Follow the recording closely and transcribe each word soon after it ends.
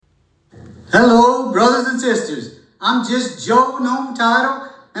Hello, brothers and sisters. I'm just Joe, no title,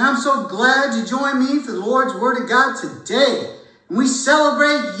 and I'm so glad you joined me for the Lord's Word of God today. And we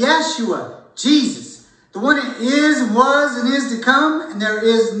celebrate Yeshua, Jesus, the one that is, was, and is to come, and there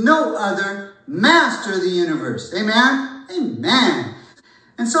is no other master of the universe. Amen? Amen.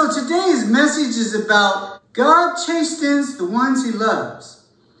 And so today's message is about God chastens the ones he loves.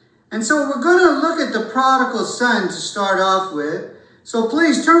 And so we're going to look at the prodigal son to start off with. So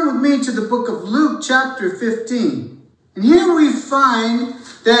please turn with me to the book of Luke chapter 15. And here we find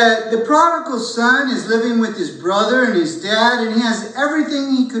that the prodigal son is living with his brother and his dad, and he has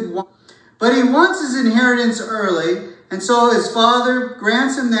everything he could want. But he wants his inheritance early, and so his father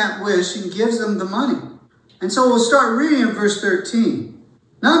grants him that wish and gives him the money. And so we'll start reading in verse 13.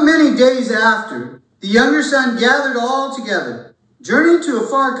 Not many days after, the younger son gathered all together, journeyed to a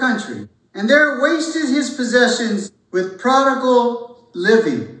far country, and there wasted his possessions with prodigal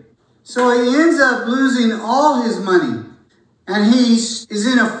living. So he ends up losing all his money. And he is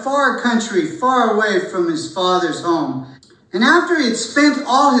in a far country, far away from his father's home. And after he had spent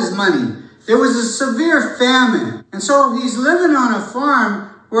all his money, there was a severe famine. And so he's living on a farm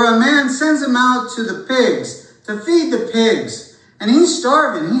where a man sends him out to the pigs to feed the pigs. And he's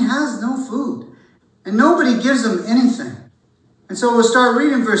starving. He has no food. And nobody gives him anything. And so we'll start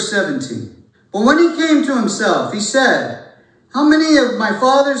reading verse 17. But when he came to himself, he said, "How many of my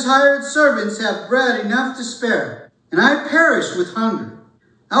father's hired servants have bread enough to spare, and I perish with hunger?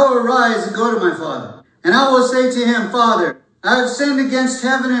 I will arise and go to my father, and I will say to him, Father, I have sinned against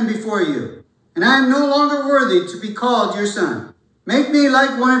heaven and before you, and I am no longer worthy to be called your son. Make me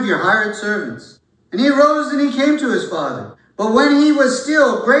like one of your hired servants." And he arose and he came to his father. But when he was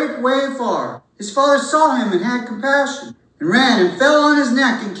still a great way far, his father saw him and had compassion, and ran and fell on his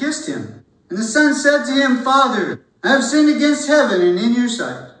neck and kissed him. And the son said to him, "Father, I have sinned against heaven and in your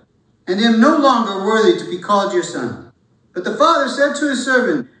sight, and am no longer worthy to be called your son." But the father said to his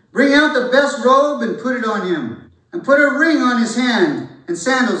servant, "Bring out the best robe and put it on him, and put a ring on his hand and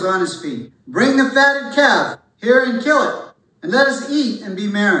sandals on his feet. Bring the fatted calf here and kill it, and let us eat and be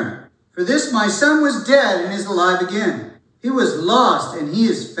merry. For this my son was dead and is alive again. He was lost and he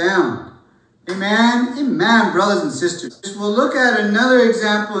is found." Amen. Amen, brothers and sisters. We'll look at another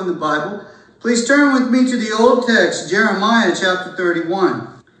example in the Bible. Please turn with me to the old text, Jeremiah chapter 31.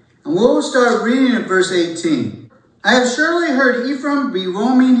 And we'll start reading at verse 18. "I have surely heard Ephraim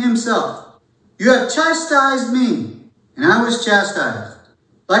beroaming himself. You have chastised me, and I was chastised,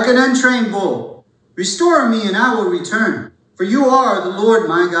 like an untrained bull. Restore me, and I will return, for you are the Lord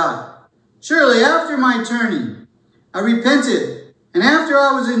my God. Surely after my turning, I repented, and after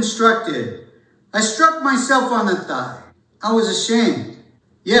I was instructed, I struck myself on the thigh. I was ashamed,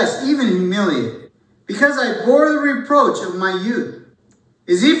 yes, even humiliated, because I bore the reproach of my youth.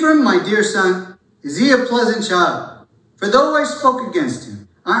 Is Ephraim my dear son? Is he a pleasant child? For though I spoke against him,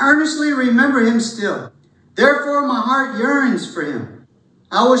 I earnestly remember him still. Therefore my heart yearns for him.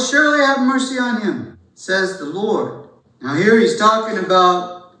 I will surely have mercy on him, says the Lord." Now here he's talking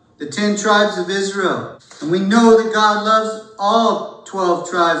about the 10 tribes of Israel. And we know that God loves all 12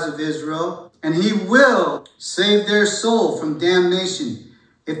 tribes of Israel, and he will save their soul from damnation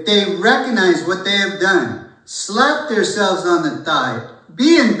if they recognize what they have done, slap themselves on the thigh,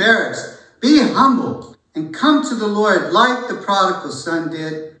 be embarrassed, be humble, and come to the Lord like the prodigal son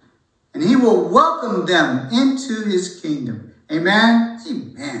did, and he will welcome them into his kingdom. Amen?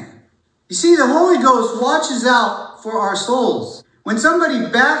 Amen. You see, the Holy Ghost watches out for our souls. When somebody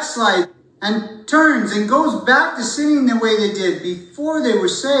backslides and turns and goes back to sinning the way they did before they were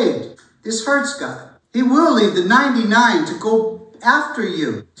saved, this hurts God. He will leave the 99 to go after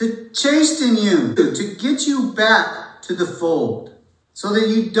you, to chasten you, to get you back to the fold, so that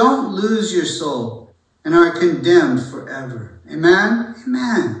you don't lose your soul and are condemned forever. Amen?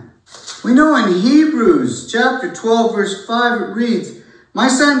 Amen. We know in Hebrews chapter 12, verse 5, it reads, "My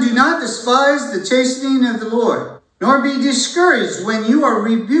son, do not despise the chastening of the Lord, nor be discouraged when you are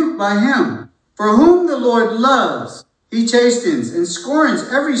rebuked by him. For whom the Lord loves, he chastens and scorns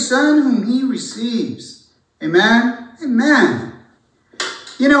every son whom he receives." Amen? Amen.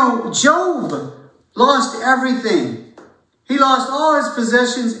 You know, Job lost everything. He lost all his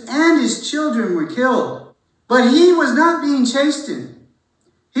possessions and his children were killed. But he was not being chastened.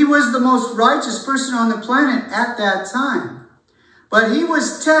 He was the most righteous person on the planet at that time. But he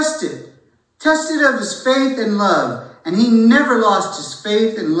was tested of his faith and love. And he never lost his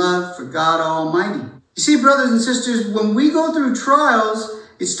faith and love for God Almighty. You see, brothers and sisters, when we go through trials,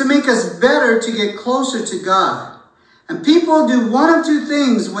 it's to make us better, to get closer to God. And people do one of two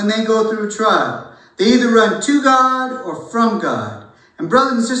things when they go through a trial. They either run to God or from God. And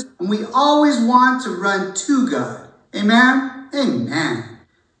brothers and sisters, we always want to run to God. Amen? Amen.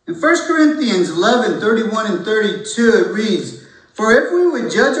 In 1 Corinthians 11:31 and 32, it reads, "For if we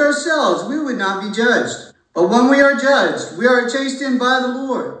would judge ourselves, we would not be judged. But when we are judged, we are chastened by the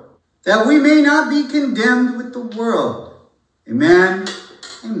Lord, that we may not be condemned with the world." Amen?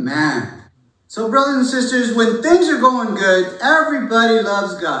 Amen. So brothers and sisters, when things are going good, everybody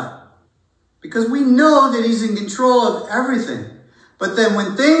loves God, because we know that He's in control of everything. But then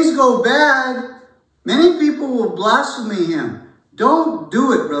when things go bad, many people will blaspheme Him. Don't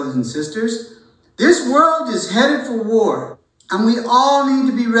do it, brothers and sisters. This world is headed for war, and we all need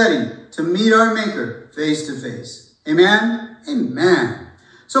to be ready to meet our Maker face to face. Amen? Amen.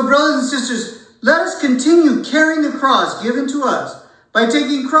 So brothers and sisters, let us continue carrying the cross given to us by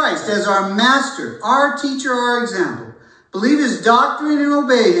taking Christ as our master, our teacher, our example. Believe His doctrine and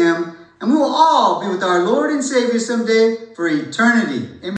obey Him, and we will all be with our Lord and Savior someday for eternity. Amen.